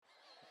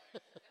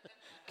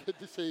Good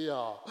to see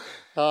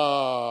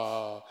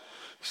y'all.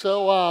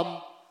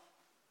 So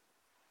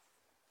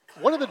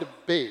one of the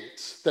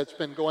debates that's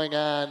been going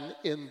on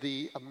in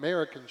the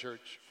American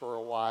church for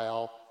a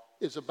while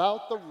is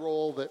about the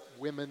role that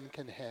women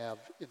can have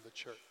in the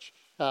church.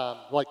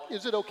 Like,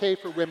 is it okay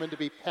for women to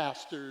be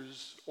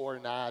pastors or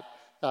not?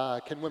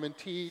 Can women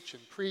teach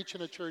and preach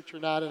in a church or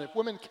not? And if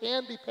women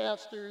can be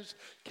pastors,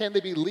 can they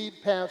be lead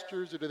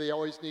pastors, or do they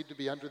always need to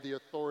be under the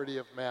authority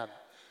of men?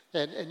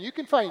 And you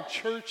can find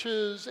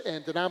churches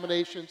and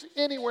denominations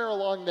anywhere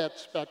along that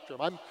spectrum.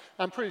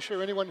 I'm pretty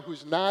sure anyone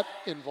who's not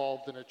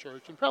involved in a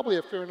church, and probably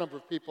a fair number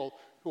of people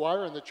who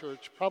are in the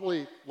church,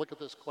 probably look at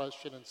this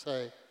question and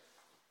say,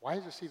 why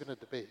is this even a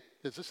debate?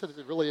 Is this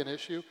really an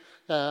issue?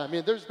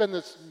 There's been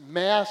this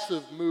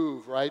massive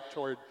move, right,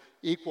 toward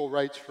equal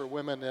rights for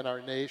women in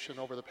our nation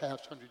over the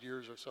past 100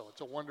 years or so.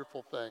 It's a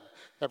wonderful thing,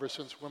 ever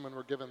since women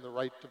were given the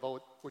right to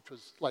vote, which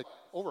was like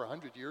over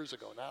 100 years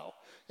ago now.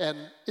 And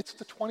it's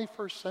the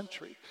 21st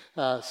century.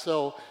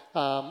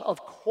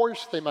 Of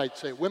course, they might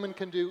say women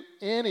can do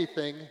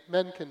anything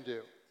men can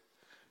do.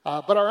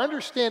 But our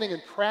understanding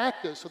and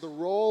practice of the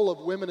role of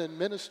women in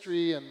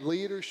ministry and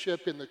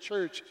leadership in the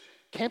church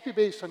can't be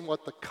based on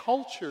what the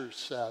culture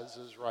says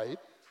is right.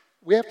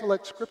 We have to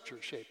let Scripture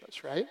shape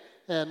us, right?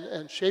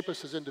 And shape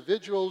us as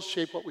individuals,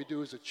 shape what we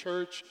do as a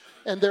church.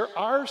 And there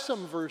are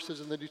some verses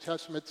in the New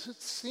Testament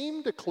that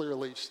seem to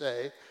clearly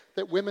say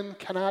that women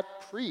cannot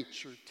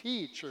preach or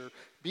teach or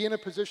be in a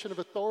position of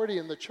authority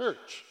in the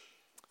church.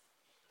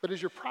 But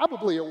as you're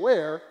probably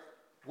aware,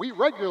 we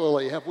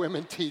regularly have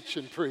women teach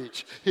and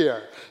preach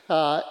here.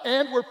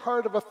 And we're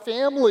part of a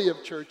family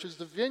of churches,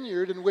 the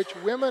Vineyard, in which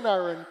women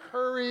are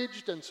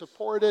encouraged and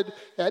supported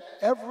at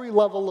every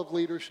level of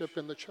leadership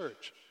in the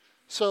church.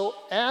 So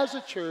as a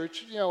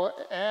church,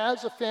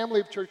 as a family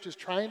of churches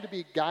trying to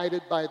be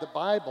guided by the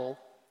Bible,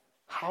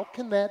 how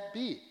can that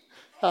be?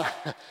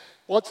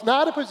 Well, it's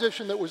not a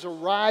position that was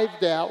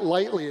arrived at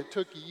lightly. It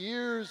took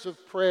years of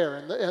prayer.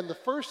 And the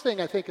first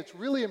thing I think it's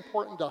really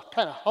important to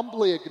kind of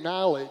humbly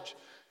acknowledge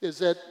is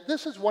that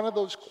this is one of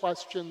those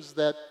questions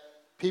that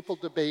people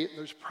debate, and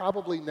there's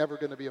probably never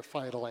going to be a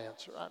final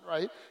answer on,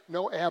 right?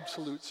 No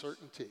absolute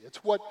certainty.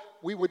 It's what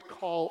we would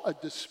call a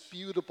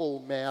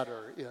disputable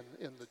matter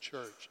in the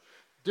church.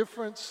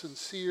 Different,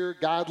 sincere,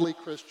 godly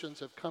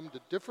Christians have come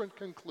to different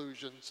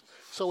conclusions.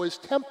 So as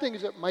tempting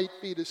as it might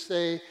be to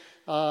say,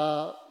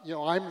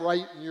 I'm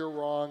right and you're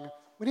wrong,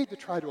 we need to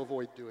try to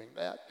avoid doing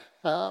that.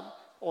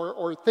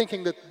 Or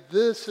thinking that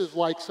this is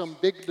like some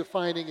big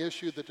defining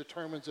issue that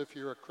determines if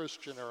you're a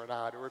Christian or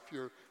not, or if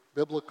you're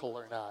biblical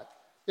or not.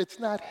 It's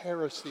not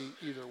heresy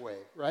either way,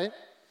 right?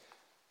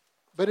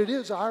 But it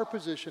is our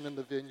position in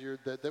the Vineyard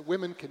that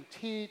women can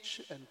teach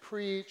and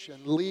preach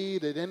and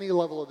lead at any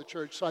level of the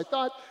church. So I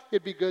thought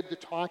it'd be good to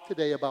talk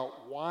today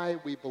about why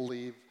we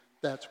believe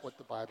that's what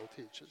the Bible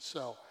teaches.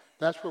 So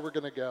that's where we're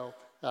going to go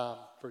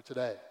for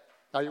today.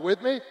 Are you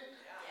with me? Yeah.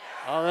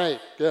 All right,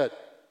 good.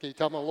 Can you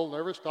tell I'm a little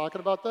nervous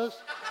talking about this?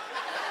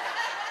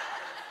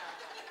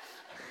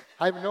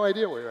 I have no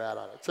idea where you're at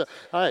on it.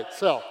 All right,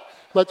 so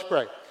let's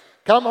pray.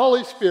 Come,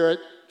 Holy Spirit,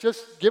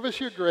 just give us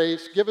your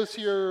grace, give us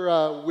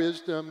your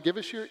wisdom, give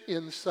us your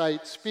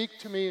insight. Speak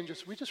to me,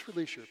 and we just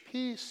release your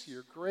peace,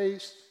 your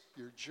grace,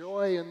 your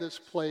joy in this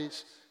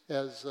place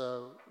as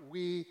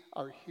we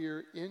are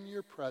here in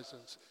your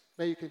presence.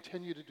 May you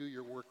continue to do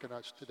your work in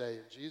us today.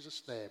 In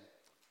Jesus' name,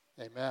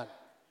 amen.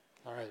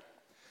 All right.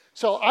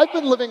 So I've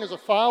been living as a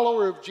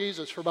follower of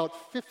Jesus for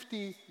about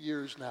 50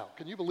 years now.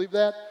 Can you believe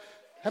that?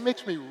 That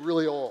makes me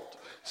really old.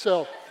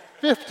 So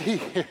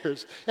 50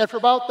 years. And for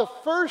about the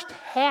first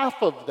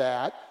half of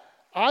that,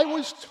 I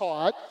was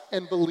taught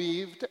and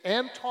believed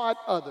and taught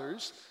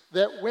others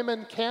that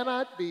women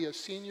cannot be a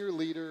senior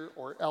leader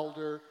or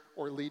elder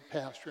or lead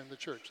pastor in the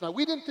church. Now,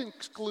 we didn't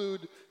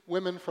exclude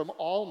women from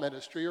all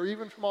ministry or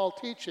even from all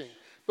teaching,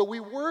 but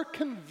we were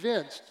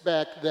convinced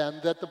back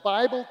then that the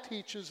Bible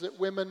teaches that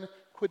women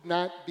could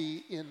not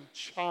be in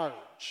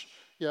charge,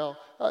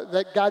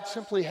 that God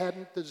simply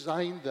hadn't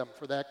designed them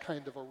for that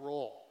kind of a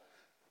role.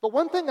 But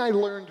one thing I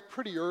learned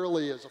pretty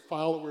early as a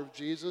follower of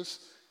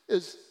Jesus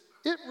is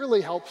it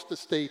really helps to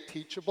stay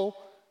teachable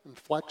and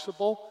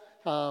flexible,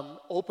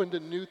 open to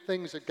new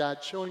things that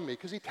God's showing me,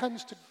 because he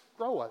tends to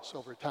grow us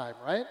over time,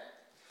 right?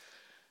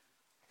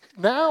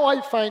 Now I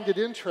find it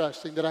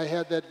interesting that I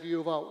had that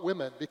view about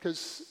women,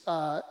 because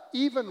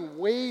even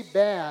way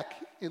back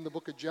in the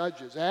book of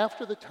Judges,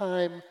 after the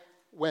time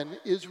when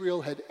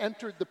Israel had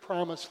entered the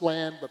promised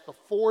land, but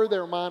before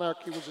their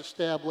monarchy was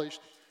established,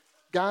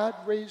 God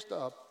raised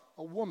up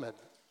a woman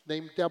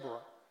named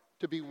Deborah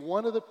to be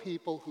one of the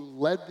people who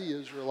led the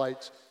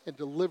Israelites and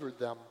delivered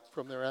them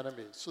from their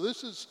enemies. So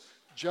this is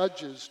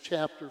Judges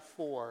chapter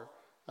 4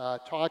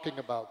 talking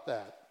about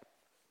that.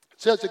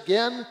 It says,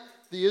 again,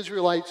 the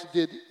Israelites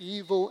did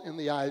evil in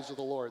the eyes of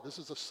the Lord. This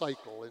is a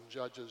cycle in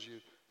Judges,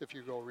 if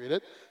you go read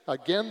it.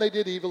 Again, they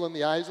did evil in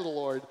the eyes of the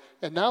Lord.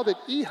 And now that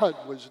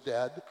Ehud was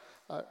dead,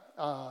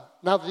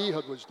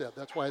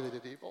 that's why they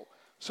did evil.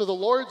 So the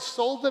Lord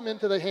sold them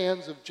into the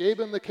hands of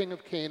Jabin the king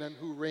of Canaan,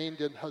 who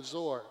reigned in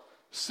Hazor.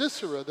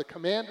 Sisera, the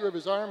commander of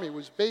his army,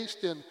 was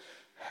based in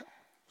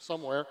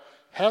somewhere,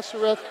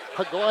 Hasereth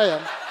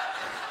Hagoyim.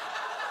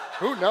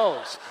 Who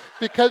knows?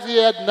 Because he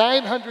had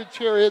 900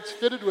 chariots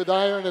fitted with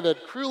iron and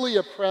had cruelly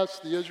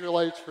oppressed the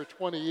Israelites for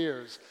 20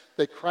 years.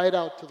 They cried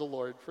out to the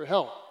Lord for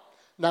help.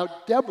 Now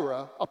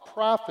Deborah, a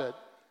prophet,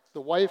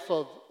 the wife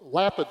of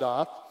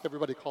Lapidoth,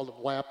 everybody called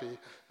him Lappy,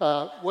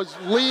 was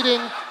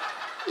leading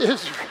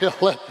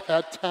Israel at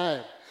that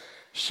time.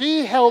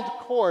 She held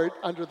court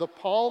under the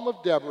palm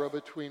of Deborah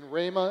between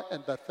Ramah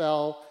and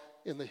Bethel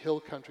in the hill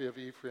country of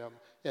Ephraim,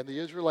 and the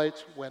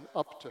Israelites went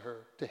up to her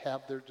to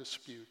have their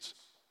disputes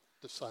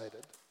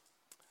decided.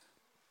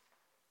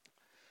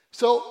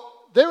 So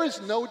there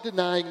is no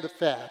denying the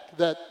fact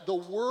that the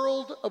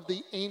world of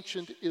the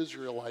ancient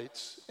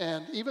Israelites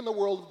and even the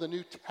world of the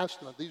New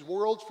Testament, these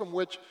worlds from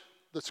which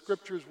the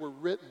scriptures were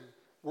written,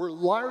 were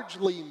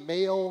largely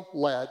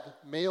male-led,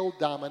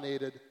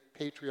 male-dominated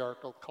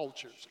patriarchal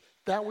cultures.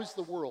 That was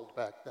the world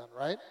back then,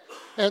 right?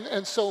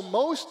 And so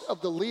most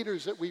of the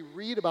leaders that we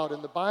read about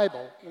in the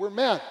Bible were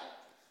men,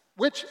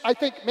 which I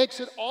think makes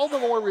it all the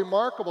more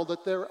remarkable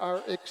that there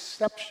are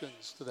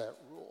exceptions to that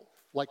rule,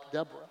 like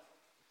Deborah.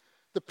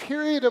 The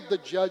period of the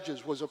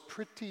Judges was a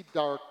pretty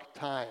dark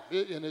time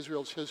in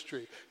Israel's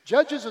history.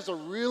 Judges is a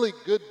really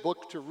good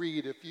book to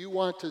read if you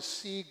want to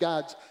see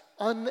God's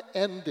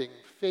unending,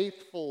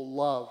 faithful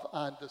love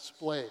on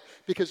display.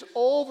 Because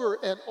over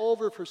and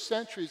over for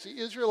centuries, the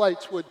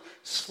Israelites would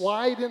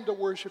slide into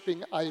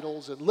worshiping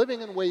idols and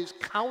living in ways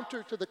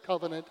counter to the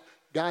covenant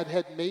God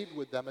had made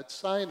with them at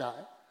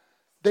Sinai.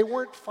 They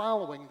weren't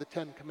following the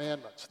Ten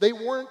Commandments. They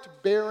weren't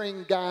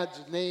bearing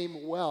God's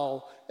name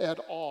well at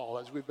all,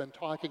 as we've been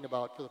talking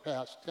about for the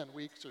past 10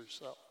 weeks or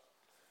so.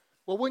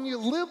 Well, when you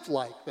live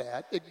like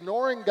that,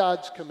 ignoring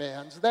God's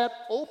commands, that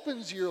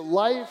opens your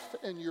life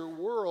and your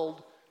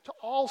world to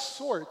all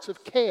sorts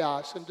of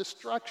chaos and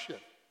destruction.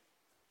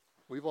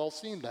 We've all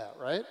seen that,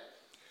 right?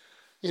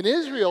 In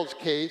Israel's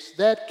case,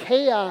 that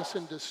chaos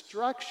and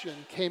destruction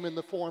came in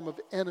the form of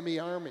enemy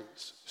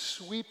armies,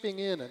 sweeping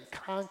in and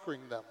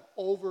conquering them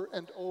over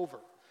and over.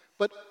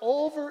 But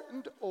over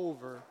and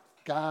over,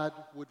 God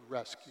would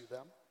rescue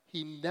them.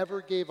 He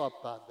never gave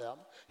up on them.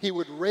 He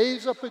would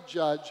raise up a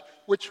judge,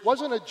 which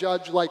wasn't a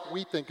judge like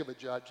we think of a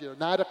judge,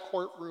 not a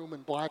courtroom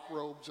and black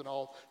robes and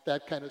all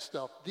that kind of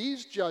stuff.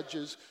 These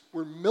judges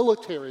were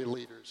military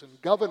leaders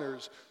and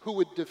governors who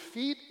would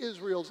defeat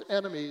Israel's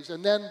enemies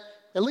and then,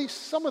 at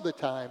least some of the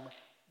time,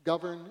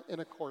 govern in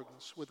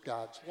accordance with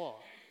God's law.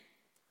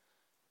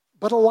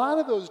 But a lot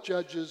of those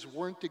judges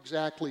weren't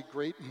exactly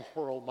great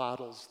moral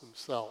models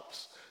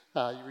themselves.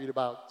 You read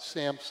about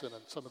Samson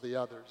and some of the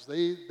others.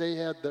 They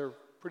had their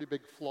pretty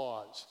big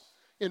flaws.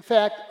 In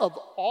fact, of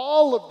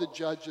all of the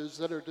judges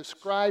that are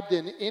described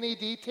in any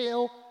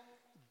detail,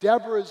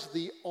 Deborah's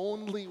the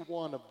only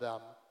one of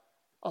them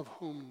of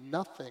whom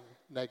nothing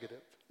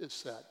negative is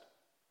said.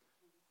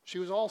 She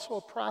was also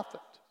a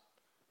prophet.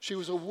 She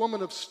was a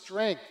woman of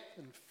strength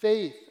and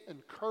faith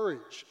and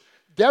courage.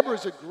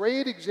 Deborah's a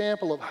great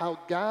example of how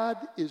God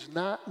is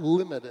not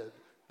limited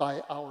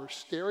by our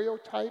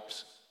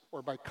stereotypes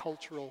or by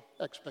cultural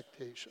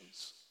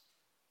expectations.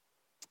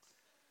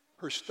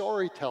 Her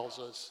story tells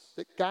us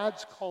that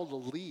God's call to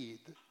lead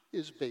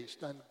is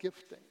based on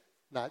gifting,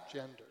 not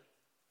gender.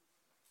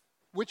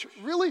 Which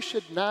really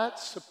should not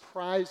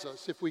surprise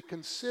us if we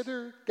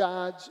consider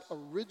God's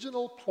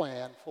original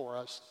plan for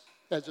us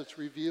as it's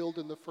revealed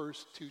in the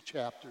first 2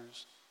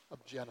 chapters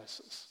of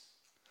Genesis.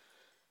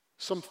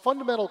 Some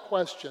fundamental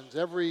questions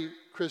every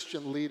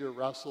Christian leader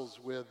wrestles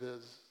with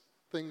is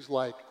things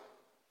like,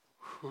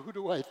 who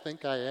do I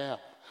think I am,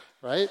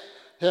 right?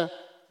 Yeah.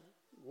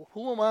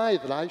 Who am I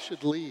that I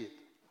should lead?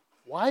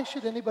 Why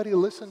should anybody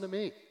listen to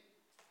me?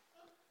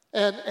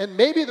 And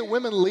maybe the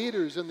women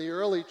leaders in the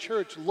early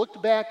church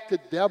looked back to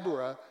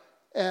Deborah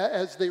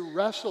as they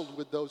wrestled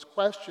with those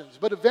questions.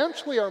 But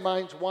eventually our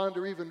minds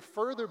wander even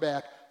further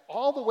back,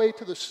 all the way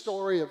to the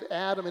story of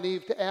Adam and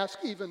Eve, to ask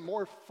even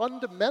more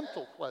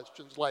fundamental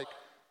questions like,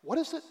 what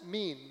does it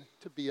mean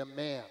to be a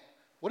man?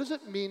 What does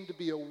it mean to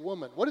be a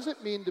woman? What does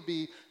it mean to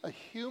be a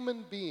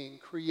human being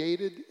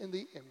created in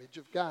the image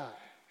of God?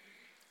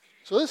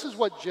 So this is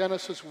what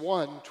Genesis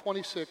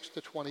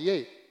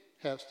 1:26-28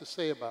 has to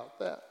say about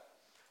that.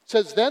 It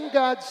says, "Then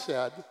God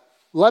said,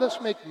 let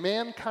us make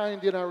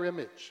mankind in our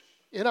image,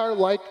 in our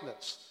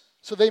likeness,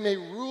 so they may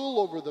rule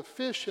over the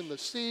fish in the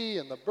sea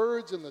and the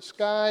birds in the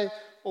sky,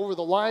 over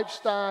the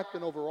livestock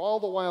and over all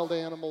the wild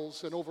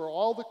animals and over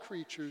all the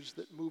creatures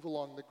that move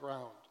along the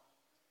ground."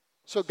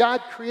 So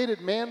God created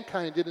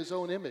mankind in his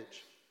own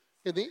image.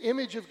 In the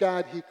image of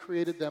God, he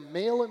created them.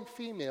 Male and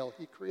female,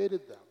 he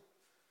created them.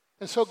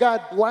 And so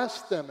God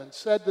blessed them and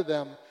said to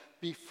them,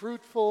 "Be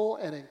fruitful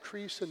and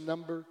increase in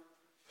number.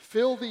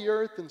 Fill the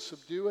earth and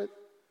subdue it.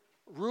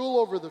 Rule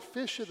over the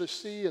fish of the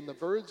sea and the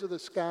birds of the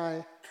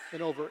sky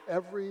and over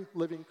every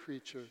living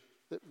creature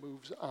that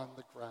moves on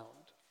the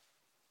ground."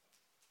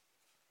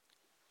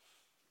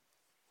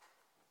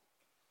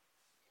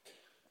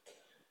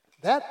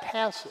 That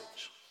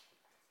passage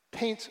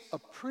paints a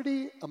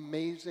pretty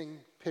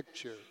amazing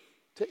picture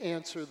to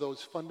answer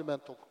those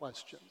fundamental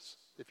questions,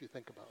 if you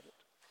think about it.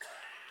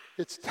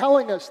 It's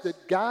telling us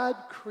that God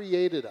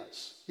created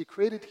us. He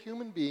created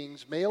human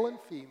beings, male and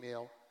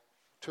female,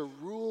 to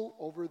rule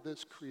over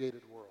this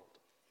created world.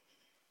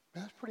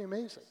 That's pretty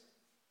amazing.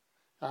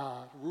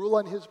 Rule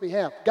on his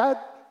behalf.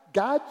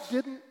 God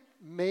didn't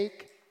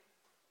make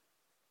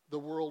the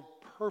world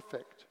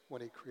perfect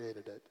when he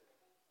created it,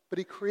 but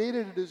he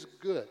created it as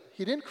good.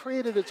 He didn't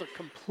create it as a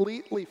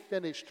completely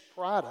finished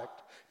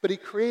product, but he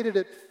created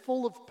it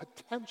full of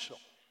potential.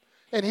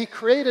 And he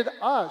created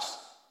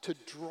us to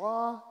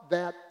draw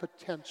that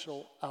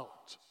potential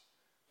out,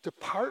 to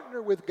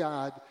partner with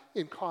God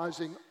in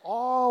causing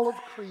all of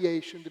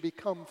creation to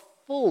become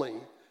fully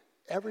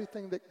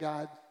everything that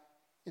God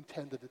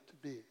intended it to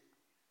be.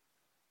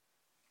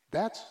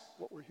 That's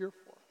what we're here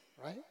for,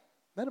 right? Isn't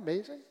that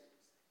amazing?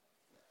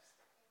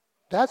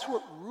 That's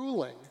what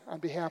ruling on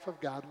behalf of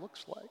God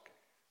looks like.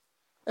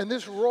 And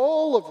this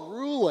role of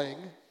ruling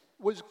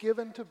was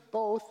given to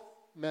both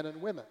men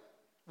and women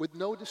with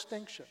no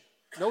distinction,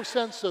 no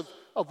sense of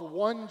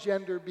one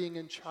gender being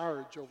in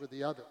charge over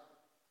the other.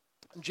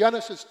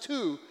 Genesis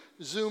 2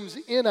 zooms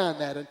in on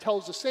that and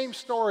tells the same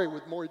story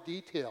with more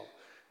detail.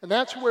 And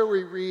that's where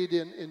we read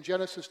in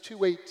Genesis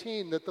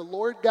 2:18 that the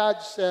Lord God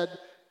said,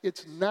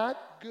 "It's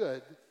not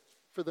good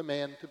for the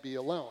man to be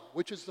alone,"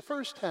 which is the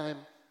first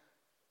time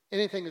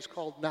anything is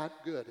called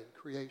not good in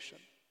creation.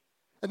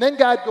 And then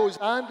God goes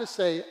on to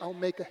say, "I'll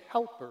make a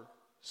helper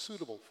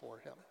suitable for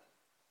him."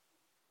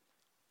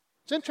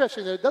 It's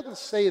interesting that it doesn't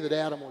say that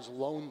Adam was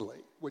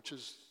lonely, which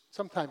is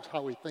sometimes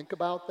how we think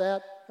about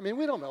that. I mean,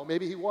 we don't know.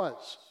 Maybe he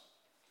was.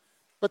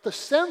 But the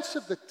sense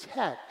of the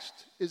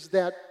text is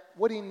that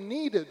what he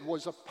needed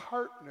was a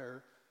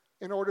partner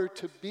in order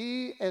to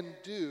be and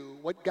do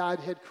what God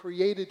had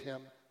created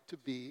him to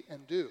be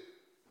and do.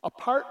 A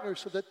partner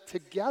so that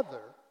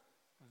together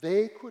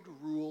they could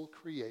rule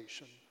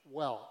creation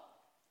well.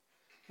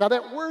 Now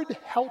that word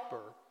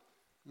helper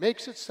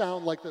makes it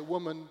sound like the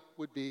woman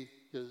would be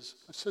his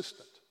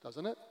assistant,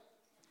 doesn't it?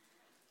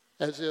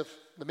 As if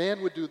the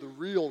man would do the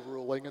real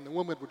ruling and the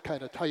woman would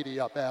kind of tidy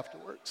up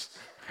afterwards,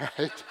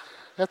 right?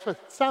 That's what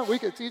it sounds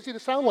like. It's easy to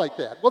sound like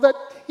that. Well, that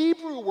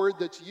Hebrew word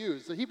that's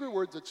used, the Hebrew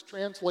word that's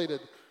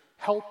translated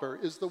helper,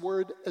 is the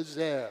word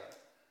ezer.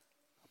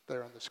 Up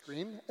there on the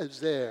screen,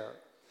 ezer.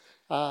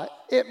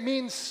 It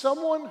means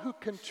someone who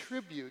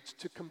contributes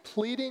to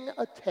completing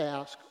a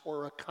task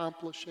or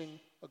accomplishing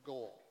a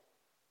goal.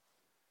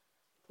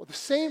 Well, the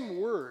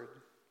same word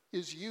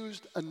is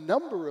used a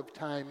number of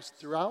times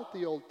throughout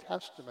the Old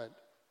Testament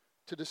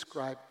to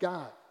describe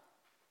God.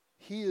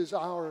 He is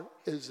our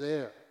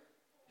ezer.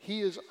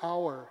 He is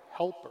our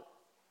helper.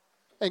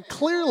 And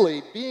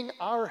clearly, being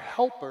our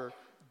helper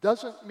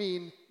doesn't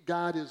mean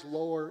God is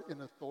lower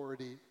in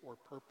authority or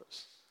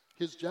purpose.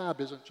 His job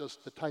isn't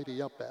just to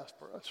tidy up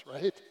after us,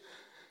 right?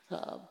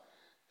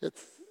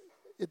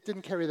 It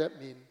didn't carry that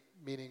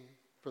meaning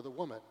for the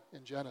woman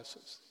in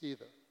Genesis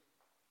either.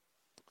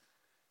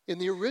 In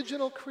the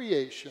original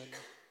creation,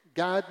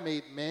 God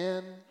made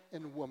man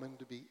and woman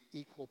to be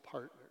equal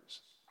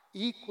partners,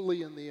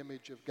 equally in the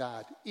image of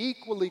God,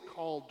 equally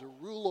called to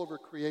rule over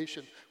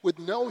creation, with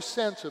no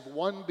sense of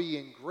one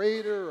being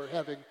greater or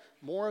having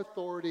more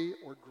authority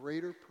or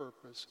greater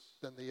purpose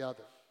than the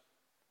other.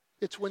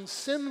 It's when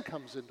sin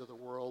comes into the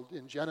world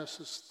in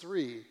Genesis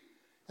 3,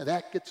 and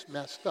that gets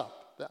messed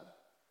up then.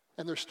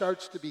 And there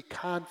starts to be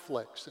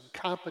conflicts and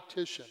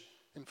competition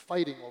and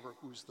fighting over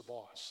who's the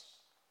boss.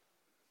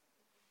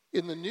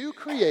 In the new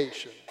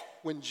creation,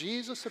 when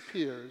Jesus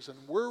appears and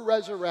we're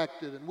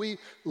resurrected and we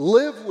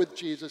live with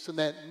Jesus in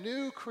that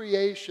new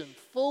creation,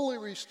 fully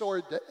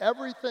restored to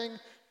everything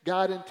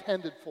God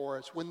intended for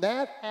us, when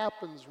that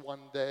happens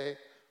one day,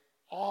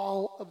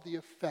 all of the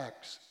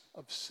effects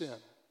of sin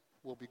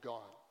will be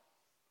gone.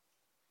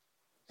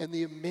 And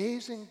the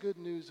amazing good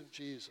news of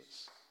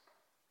Jesus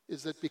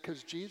is that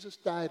because Jesus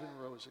died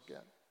and rose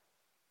again,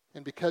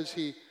 and because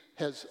he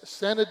has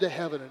ascended to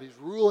heaven and he's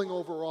ruling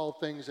over all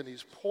things and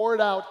he's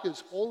poured out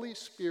his Holy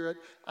Spirit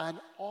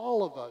on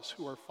all of us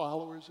who are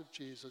followers of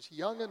Jesus,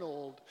 young and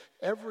old,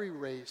 every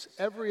race,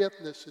 every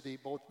ethnicity,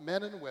 both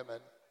men and women,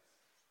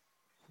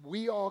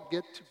 we all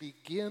get to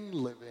begin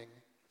living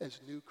as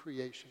new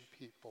creation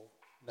people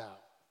now.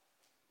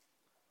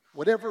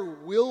 Whatever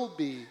will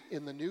be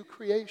in the new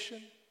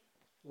creation,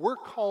 we're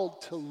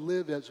called to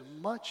live as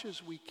much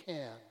as we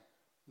can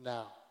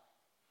now.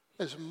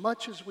 As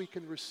much as we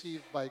can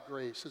receive by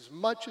grace, as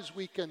much as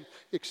we can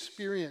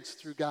experience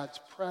through God's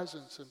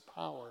presence and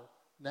power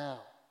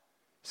now.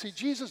 See,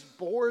 Jesus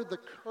bore the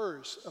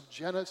curse of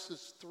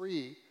Genesis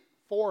 3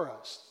 for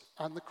us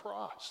on the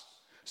cross.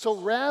 So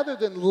rather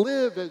than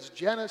live as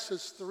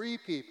Genesis 3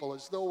 people,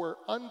 as though we're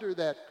under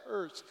that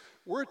curse,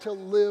 we're to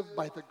live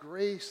by the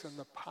grace and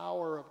the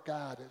power of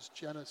God as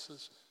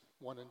Genesis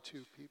 1 and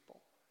 2 people.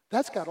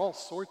 That's got all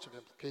sorts of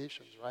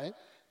implications, right?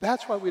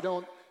 That's why we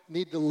don't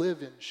need to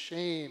live in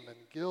shame and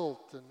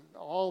guilt and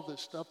all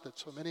this stuff that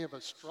so many of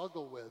us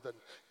struggle with and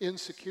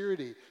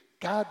insecurity.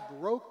 God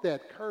broke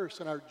that curse,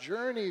 and our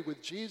journey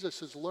with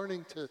Jesus is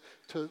learning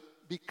to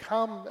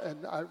become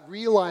and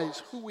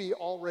realize who we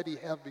already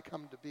have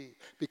become to be,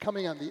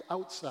 becoming on the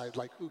outside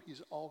like who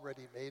he's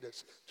already made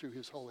us through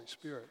his Holy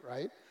Spirit,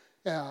 right?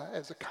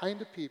 As the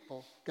kind of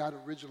people God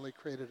originally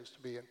created us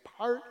to be. And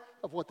part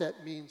of what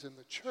that means in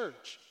the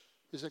church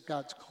is that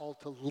God's call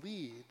to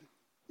lead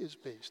is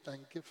based on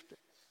gifting,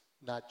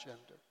 not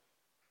gender.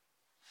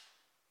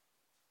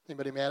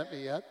 Anybody mad at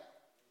me yet?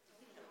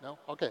 No?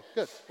 Okay,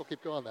 good. We'll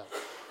keep going now.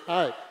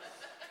 All right.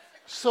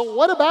 So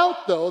what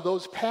about, though,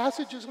 those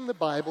passages in the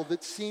Bible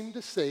that seem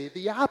to say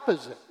the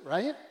opposite,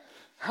 right?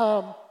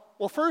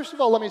 Well, first of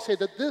all, let me say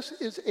that this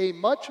is a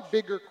much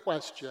bigger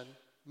question,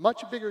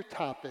 much bigger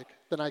topic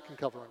than I can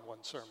cover in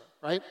one sermon,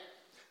 right?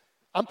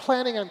 I'm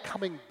planning on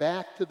coming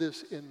back to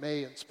this in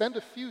May and spend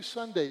a few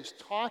Sundays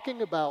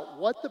talking about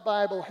what the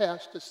Bible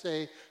has to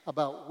say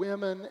about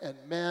women and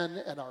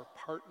men and our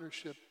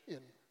partnership in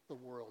the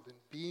world and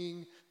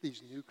being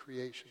these new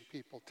creation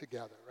people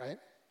together, right?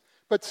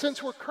 But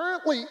since we're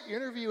currently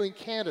interviewing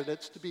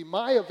candidates to be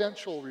my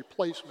eventual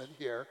replacement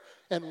here,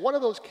 and one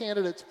of those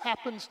candidates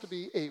happens to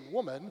be a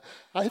woman,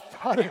 I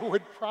thought it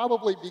would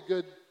probably be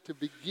good to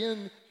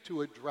begin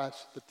to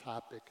address the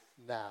topic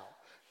now,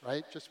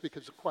 right? Just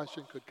because the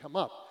question could come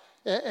up.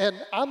 And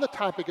on the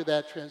topic of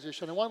that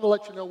transition, I wanted to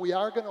let you know we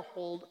are going to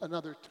hold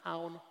another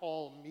town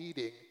hall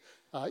meeting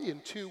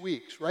in 2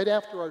 weeks, right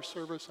after our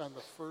service on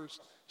the first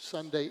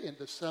Sunday in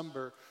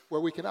December, where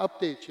we can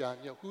update you on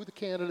who the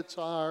candidates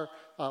are,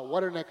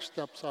 what our next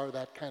steps are,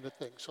 that kind of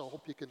thing. So I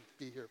hope you can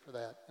be here for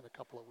that in a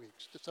couple of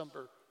weeks.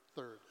 December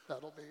 3rd,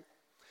 that'll be.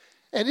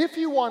 And if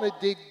you want to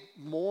dig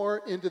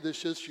more into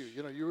this issue,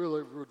 you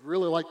would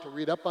really like to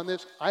read up on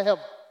this, I have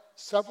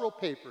several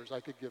papers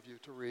I could give you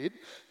to read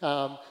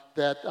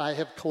that I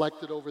have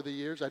collected over the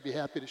years. I'd be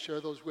happy to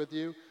share those with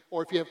you.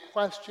 Or if you have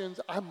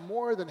questions, I'm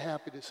more than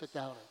happy to sit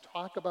down and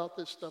talk about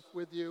this stuff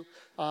with you.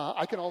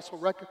 I can also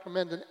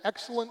recommend an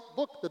excellent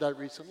book that I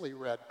recently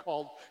read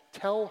called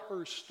Tell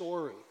Her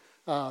Story.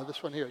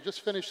 This one here. I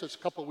just finished this a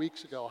couple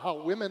weeks ago,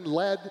 How Women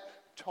Led,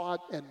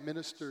 Taught, and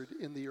Ministered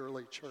in the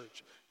Early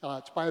Church.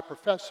 It's by a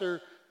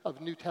professor of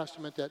New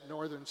Testament at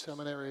Northern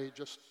Seminary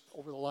just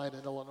over the line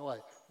in Illinois.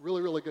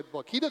 Really, really good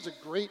book. He does a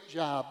great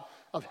job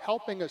of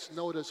helping us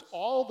notice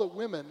all the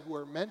women who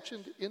are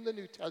mentioned in the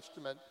New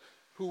Testament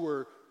who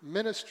were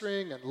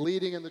ministering and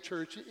leading in the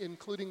church,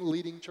 including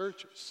leading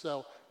churches.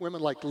 So women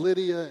like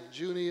Lydia and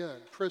Junia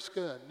and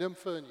Prisca and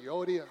Nympha and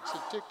Euodia and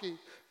Syntyche,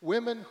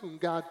 women whom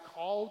God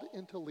called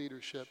into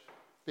leadership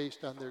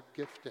based on their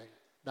gifting,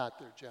 not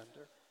their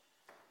gender.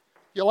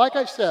 Like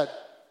I said,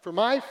 for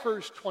my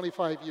first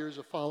 25 years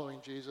of following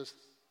Jesus,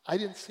 I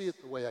didn't see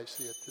it the way I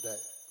see it today.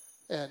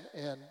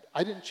 And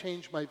I didn't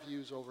change my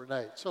views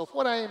overnight. So if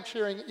what I am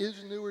sharing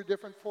is new or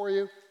different for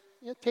you,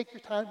 take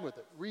your time with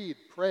it. Read,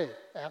 pray,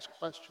 ask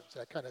questions,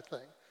 that kind of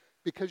thing.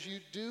 Because you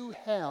do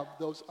have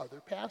those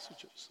other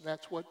passages. And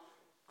that's what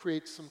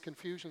creates some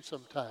confusion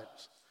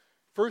sometimes.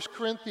 1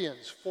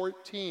 Corinthians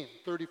 14,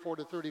 34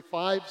 to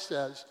 35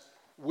 says,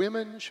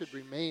 women should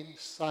remain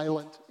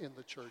silent in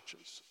the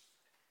churches.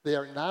 They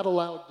are not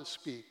allowed to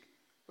speak,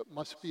 but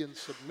must be in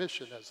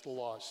submission, as the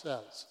law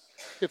says.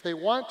 If they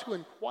want to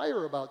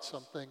inquire about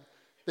something,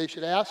 they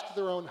should ask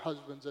their own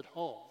husbands at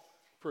home,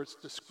 for it's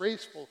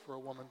disgraceful for a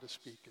woman to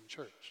speak in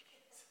church.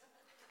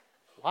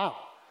 Wow.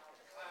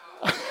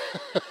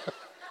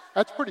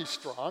 That's pretty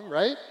strong,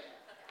 right?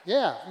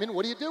 Yeah,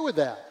 what do you do with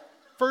that?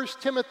 1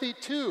 Timothy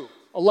 2,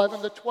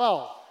 11 to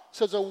 12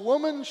 says, a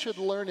woman should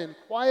learn in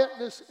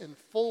quietness and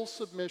full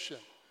submission.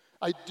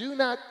 I do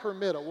not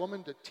permit a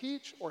woman to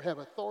teach or have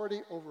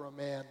authority over a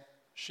man.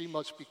 She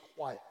must be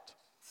quiet.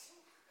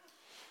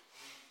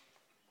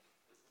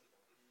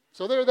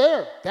 So they're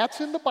there.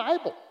 That's in the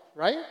Bible,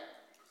 right?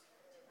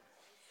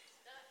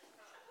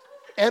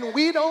 And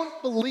we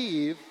don't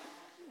believe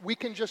we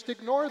can just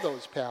ignore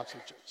those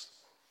passages.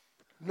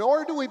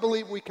 Nor do we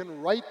believe we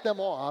can write them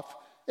off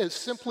as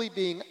simply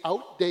being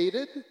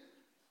outdated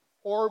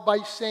or by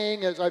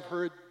saying, as I've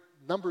heard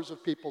numbers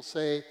of people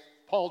say,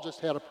 Paul just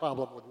had a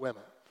problem with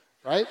women,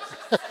 right?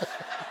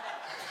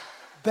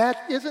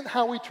 That isn't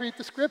how we treat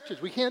the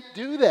scriptures. We can't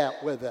do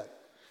that with it.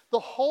 The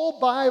whole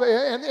Bible,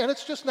 and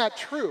it's just not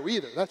true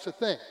either. That's the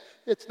thing.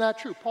 It's not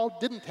true. Paul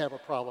didn't have a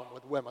problem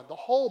with women. The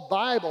whole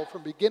Bible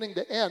from beginning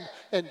to end,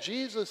 and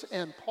Jesus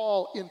and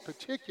Paul in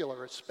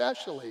particular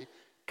especially,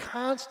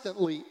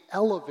 constantly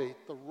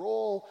elevate the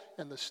role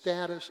and the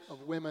status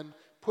of women,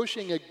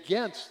 pushing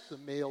against the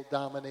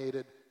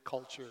male-dominated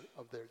culture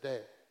of their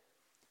day.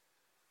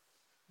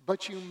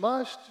 But you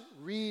must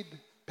read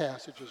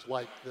passages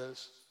like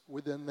this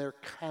within their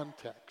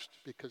context,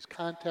 because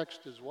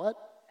context is what?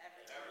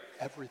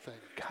 Everything.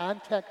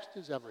 Context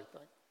is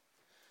everything.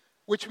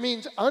 Which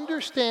means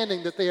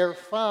understanding that they are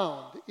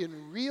found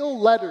in real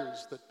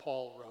letters that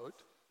Paul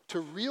wrote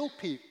to real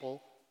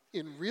people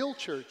in real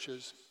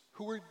churches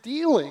who were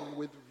dealing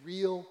with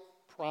real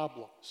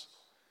problems.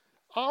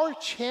 Our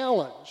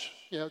challenge,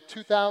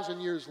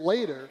 2,000 years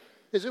later,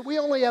 is that we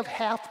only have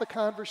half the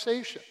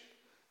conversation.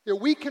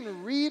 We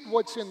can read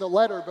what's in the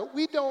letter, but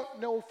we don't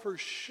know for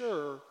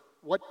sure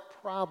what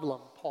problem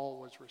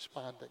Paul was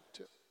responding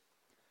to.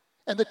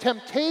 And the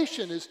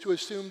temptation is to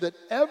assume that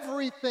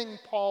everything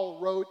Paul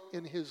wrote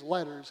in his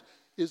letters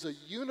is a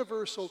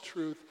universal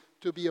truth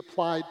to be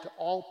applied to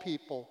all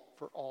people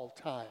for all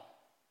time.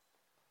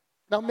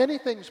 Now, many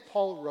things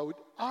Paul wrote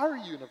are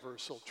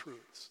universal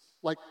truths,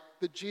 like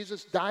that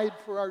Jesus died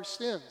for our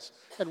sins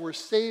and we're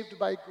saved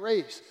by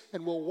grace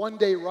and will one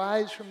day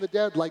rise from the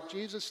dead like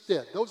Jesus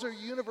did. Those are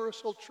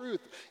universal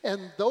truths,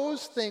 and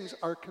those things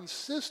are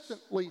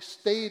consistently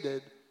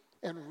stated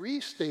and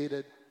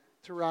restated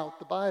throughout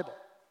the Bible.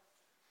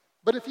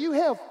 But if you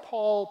have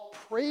Paul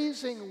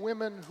praising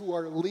women who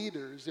are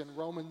leaders in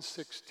Romans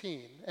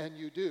 16, and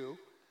you do,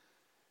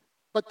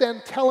 but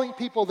then telling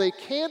people they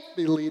can't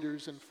be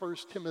leaders in 1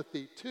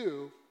 Timothy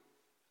 2,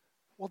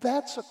 well,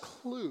 that's a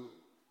clue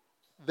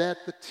that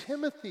the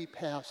Timothy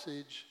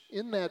passage,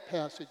 in that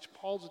passage,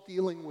 Paul's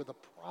dealing with a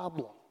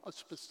problem, a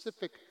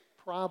specific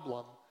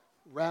problem,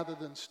 rather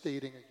than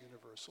stating a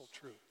universal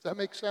truth. Does that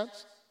make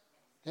sense?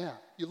 Yeah.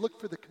 You look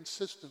for the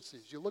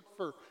consistencies. You look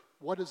for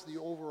what does the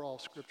overall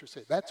scripture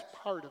say. That's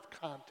part of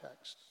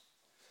context.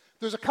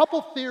 There's a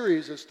couple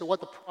theories as to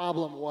what the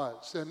problem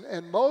was.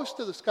 And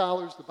most of the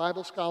scholars, the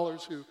Bible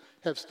scholars who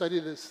have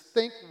studied this,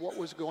 think what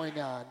was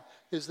going on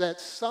is that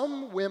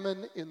some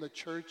women in the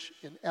church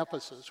in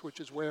Ephesus,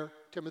 which is where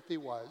Timothy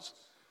was,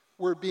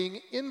 were being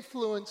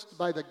influenced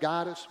by the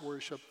goddess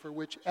worship for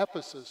which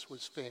Ephesus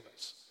was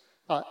famous.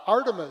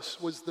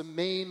 Artemis was the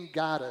main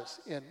goddess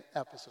in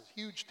Ephesus,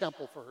 huge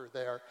temple for her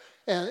there.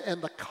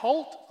 And the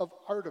cult of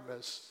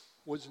Artemis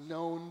was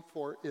known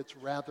for its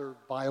rather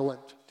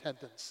violent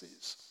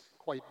tendencies,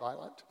 quite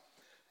violent.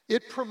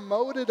 It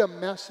promoted a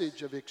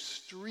message of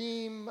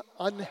extreme,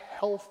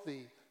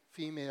 unhealthy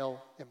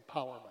female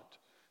empowerment,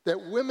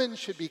 that women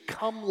should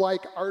become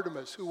like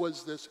Artemis, who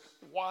was this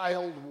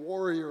wild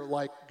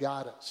warrior-like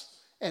goddess,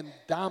 and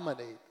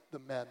dominate the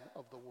men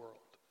of the world.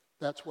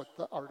 That's what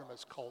the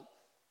Artemis cult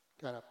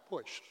kind of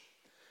pushed.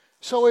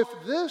 So if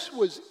this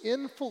was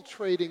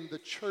infiltrating the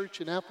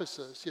church in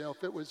Ephesus,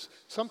 if it was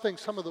something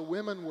some of the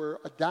women were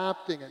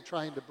adopting and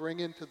trying to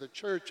bring into the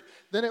church,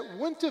 then it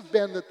wouldn't have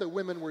been that the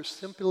women were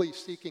simply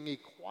seeking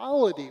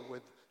equality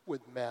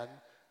with men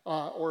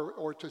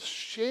or to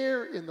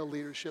share in the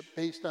leadership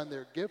based on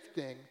their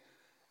gifting.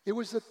 It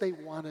was that they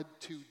wanted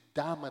to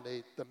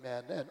dominate the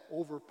men and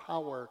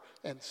overpower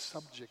and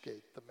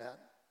subjugate the men.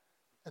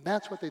 And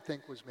that's what they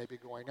think was maybe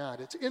going on.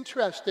 It's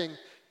interesting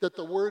that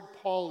the word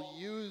Paul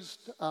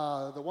used,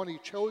 the one he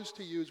chose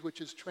to use,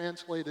 which is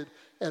translated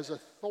as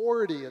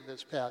authority in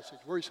this passage,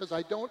 where he says,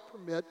 I don't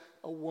permit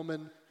a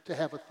woman to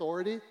have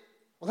authority.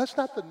 Well, that's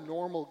not the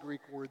normal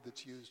Greek word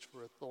that's used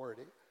for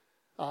authority.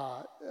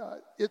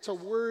 It's a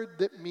word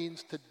that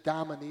means to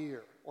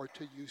domineer or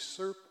to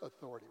usurp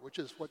authority, which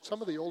is what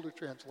some of the older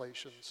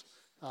translations,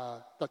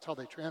 that's how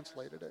they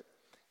translated it.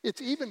 It's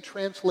even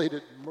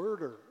translated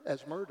murder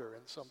as murder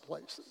in some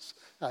places.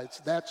 It's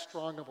that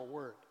strong of a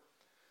word.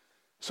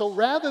 So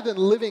rather than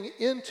living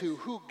into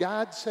who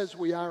God says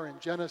we are in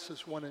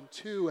Genesis 1 and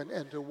 2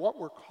 and to what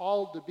we're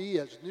called to be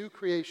as new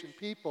creation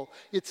people,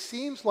 it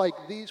seems like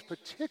these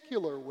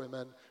particular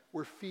women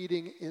were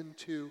feeding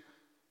into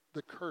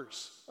the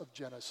curse of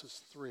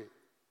Genesis 3.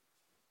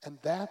 And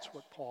that's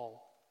what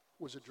Paul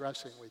was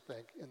addressing, we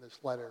think, in this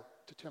letter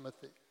to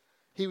Timothy.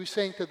 He was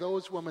saying to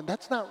those women,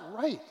 that's not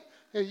right.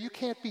 You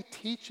can't be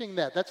teaching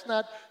that. That's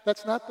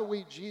not the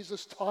way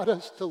Jesus taught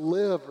us to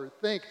live or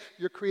think.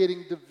 You're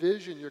creating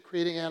division. You're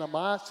creating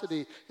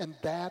animosity. And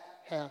that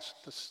has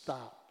to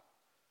stop.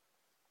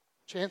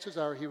 Chances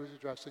are he was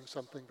addressing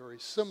something very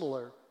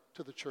similar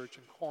to the church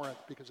in Corinth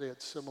because they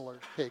had similar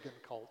pagan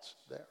cults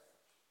there.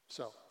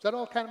 So, does that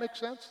all kind of make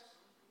sense?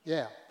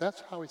 Yeah,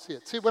 that's how we see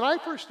it. See, when I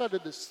first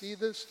started to see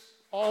this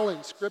all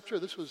in Scripture,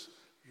 this was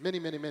many,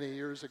 many, many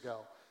years ago,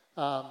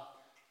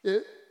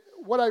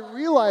 what I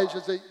realized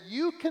is that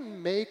you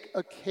can make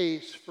a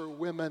case for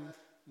women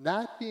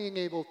not being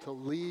able to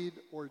lead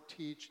or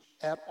teach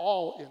at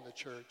all in the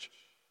church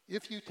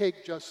if you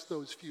take just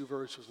those few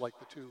verses like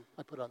the two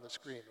I put on the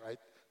screen, right?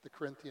 The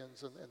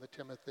Corinthians and the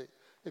Timothy.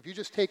 If you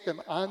just take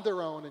them on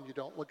their own and you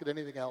don't look at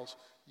anything else,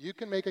 you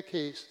can make a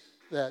case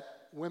that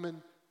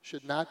women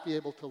should not be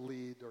able to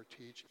lead or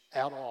teach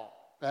at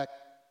all. In fact,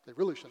 they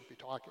really shouldn't be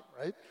talking,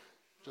 right?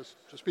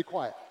 Just be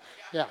quiet.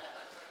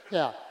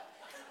 Yeah.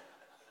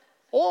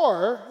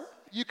 Or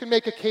you can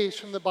make a case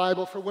from the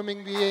Bible for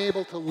women being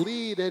able to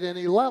lead at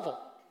any level.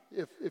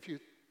 If you,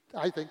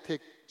 I think, take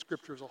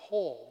Scripture as a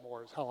whole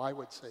more is how I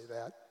would say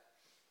that.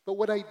 But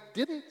what I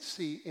didn't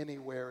see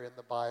anywhere in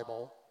the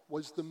Bible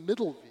was the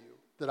middle view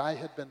that I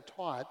had been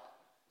taught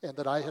and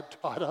that I had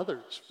taught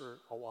others for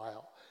a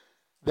while.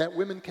 That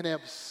women can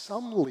have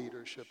some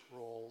leadership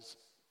roles,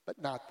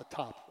 but not the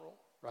top role,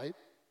 right?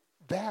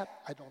 That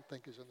I don't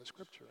think is in the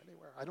Scripture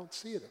anywhere. I don't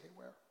see it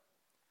anywhere.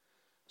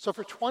 So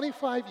for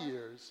 25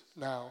 years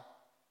now,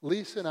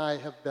 Lisa and I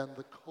have been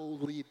the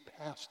co-lead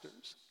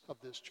pastors of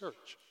this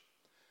church.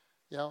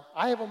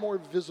 I have a more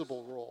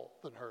visible role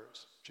than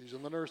hers. She's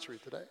in the nursery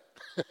today.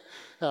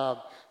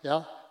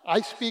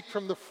 I speak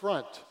from the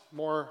front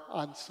more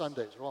on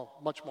Sundays. Well,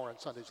 much more on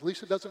Sundays.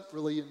 Lisa doesn't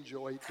really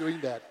enjoy doing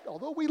that,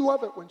 although we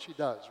love it when she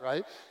does,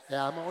 right?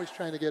 Yeah, I'm always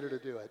trying to get her to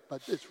do it,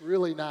 but it's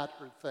really not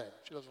her thing.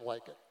 She doesn't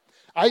like it.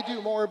 I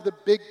do more of the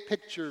big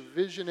picture,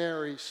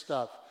 visionary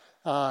stuff.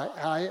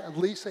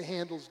 Lisa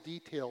handles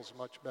details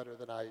much better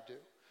than I do.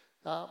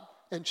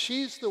 And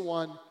she's the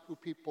one who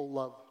people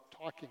love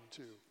talking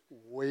to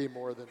way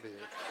more than me.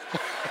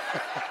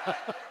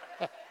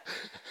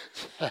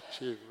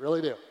 She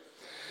really do.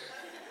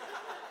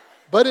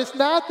 But it's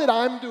not that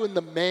I'm doing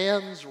the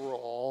man's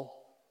role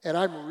and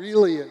I'm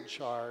really in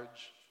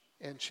charge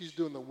and she's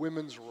doing the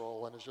women's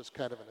role and is just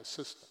kind of an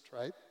assistant,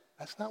 right?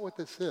 That's not what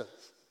this is.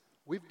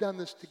 We've done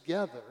this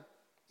together,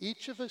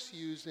 each of us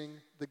using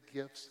the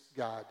gifts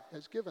God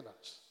has given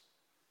us.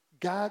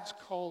 God's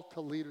call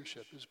to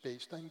leadership is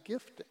based on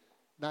gifting,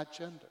 not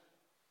gender.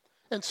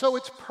 And so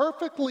it's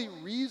perfectly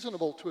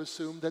reasonable to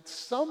assume that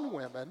some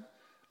women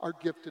are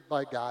gifted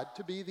by God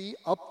to be the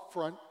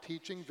upfront,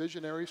 teaching,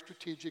 visionary,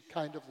 strategic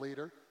kind of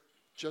leader,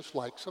 just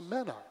like some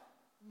men are.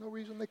 No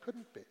reason they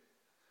couldn't be.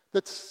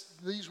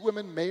 These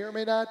women may or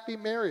may not be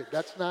married.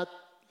 That's not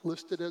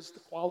listed as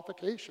the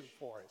qualification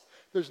for it.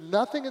 There's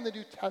nothing in the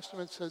New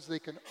Testament that says they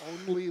can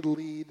only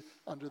lead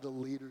under the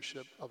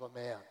leadership of a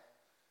man.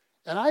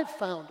 And I've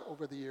found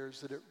over the years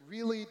that it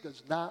really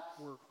does not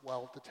work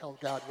well to tell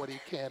God what he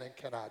can and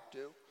cannot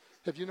do.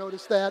 Have you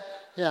noticed that?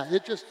 Yeah,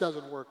 it just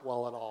doesn't work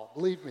well at all.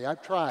 Believe me,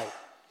 I've tried.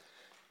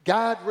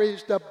 God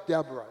raised up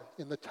Deborah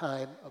in the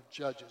time of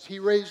Judges. He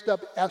raised up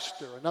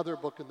Esther, another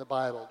book in the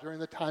Bible, during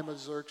the time of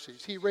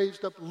Xerxes. He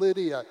raised up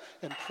Lydia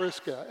and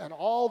Prisca and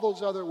all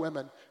those other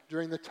women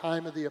during the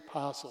time of the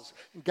apostles.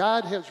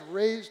 God has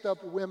raised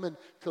up women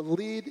to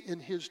lead in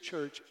his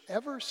church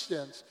ever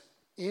since,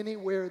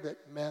 anywhere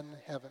that men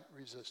haven't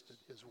resisted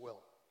his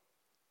will.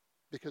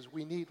 Because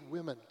we need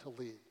women to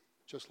lead,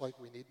 just like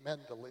we need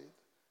men to lead,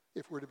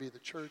 if we're to be the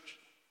church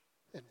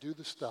and do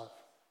the stuff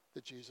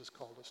that Jesus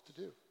called us to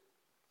do.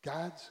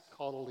 God's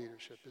call to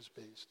leadership is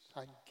based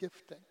on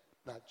gifting,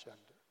 not gender.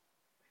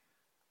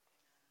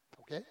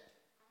 Okay?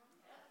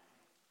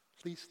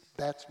 At least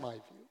that's my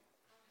view.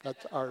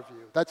 That's our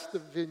view. That's the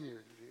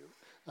Vineyard view,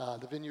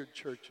 the Vineyard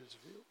Church's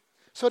view.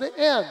 So to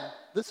end,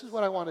 this is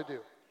what I want to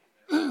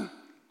do.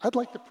 I'd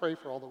like to pray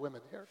for all the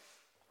women here.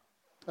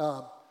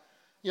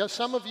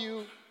 Some of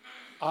you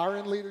are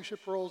in leadership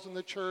roles in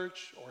the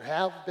church or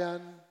have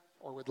been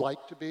or would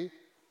like to be.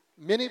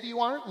 Many of you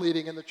aren't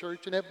leading in the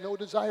church and have no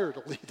desire to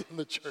lead in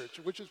the church,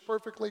 which is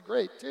perfectly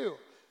great too.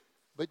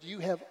 But you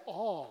have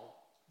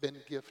all been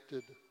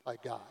gifted by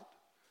God.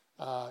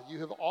 You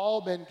have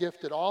all been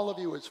gifted. All of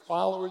you as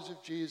followers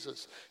of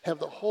Jesus have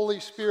the Holy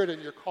Spirit,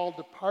 and you're called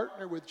to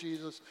partner with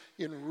Jesus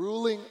in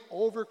ruling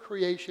over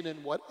creation in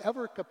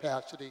whatever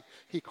capacity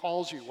he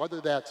calls you, whether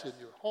that's in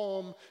your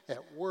home,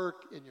 at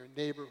work, in your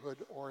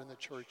neighborhood, or in the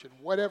church. In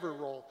whatever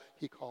role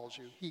he calls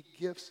you, he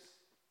gifts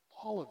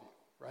all of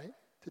you, right,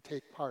 to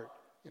take part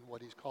in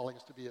what he's calling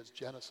us to be as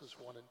Genesis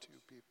 1 and 2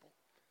 people.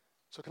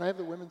 So can I have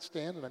the women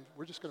stand, and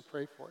we're just going to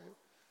pray for you.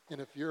 And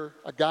if you're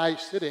a guy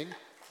sitting,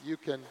 you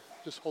can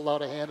just hold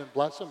out a hand and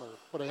bless them or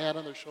put a hand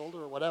on their shoulder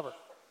or whatever.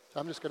 So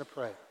I'm just going to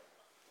pray.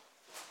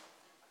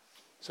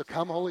 So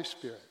come, Holy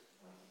Spirit.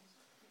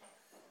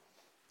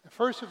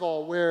 First of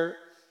all, where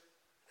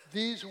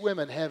these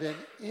women have in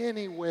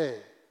any way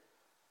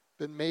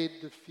been made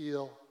to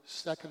feel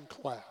second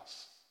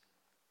class,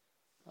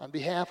 on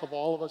behalf of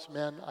all of us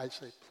men, I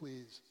say,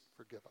 please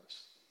forgive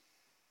us.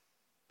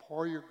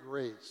 Pour your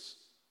grace,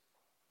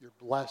 your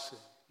blessing,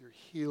 your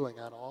healing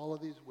on all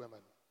of these women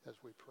as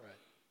we pray.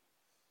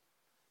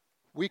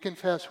 We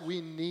confess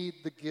we need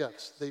the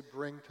gifts they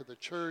bring to the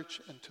church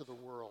and to the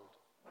world.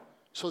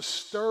 So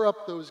stir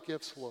up those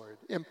gifts, Lord.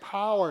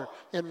 Empower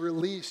and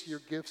release your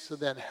gifts to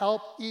them.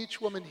 Help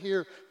each woman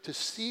here to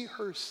see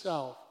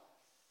herself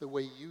the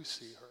way you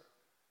see her,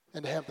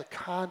 and to have the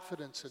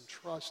confidence and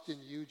trust in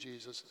you,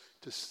 Jesus,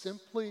 to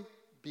simply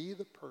be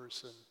the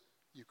person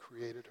you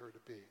created her to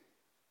be.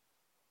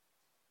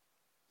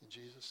 In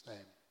Jesus' name,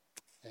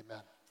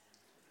 amen.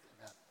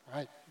 Amen. All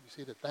right, you be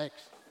seated. Thanks.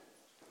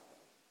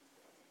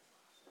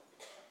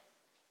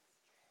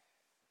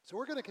 So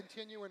we're going to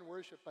continue in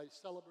worship by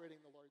celebrating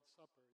the Lord's Supper.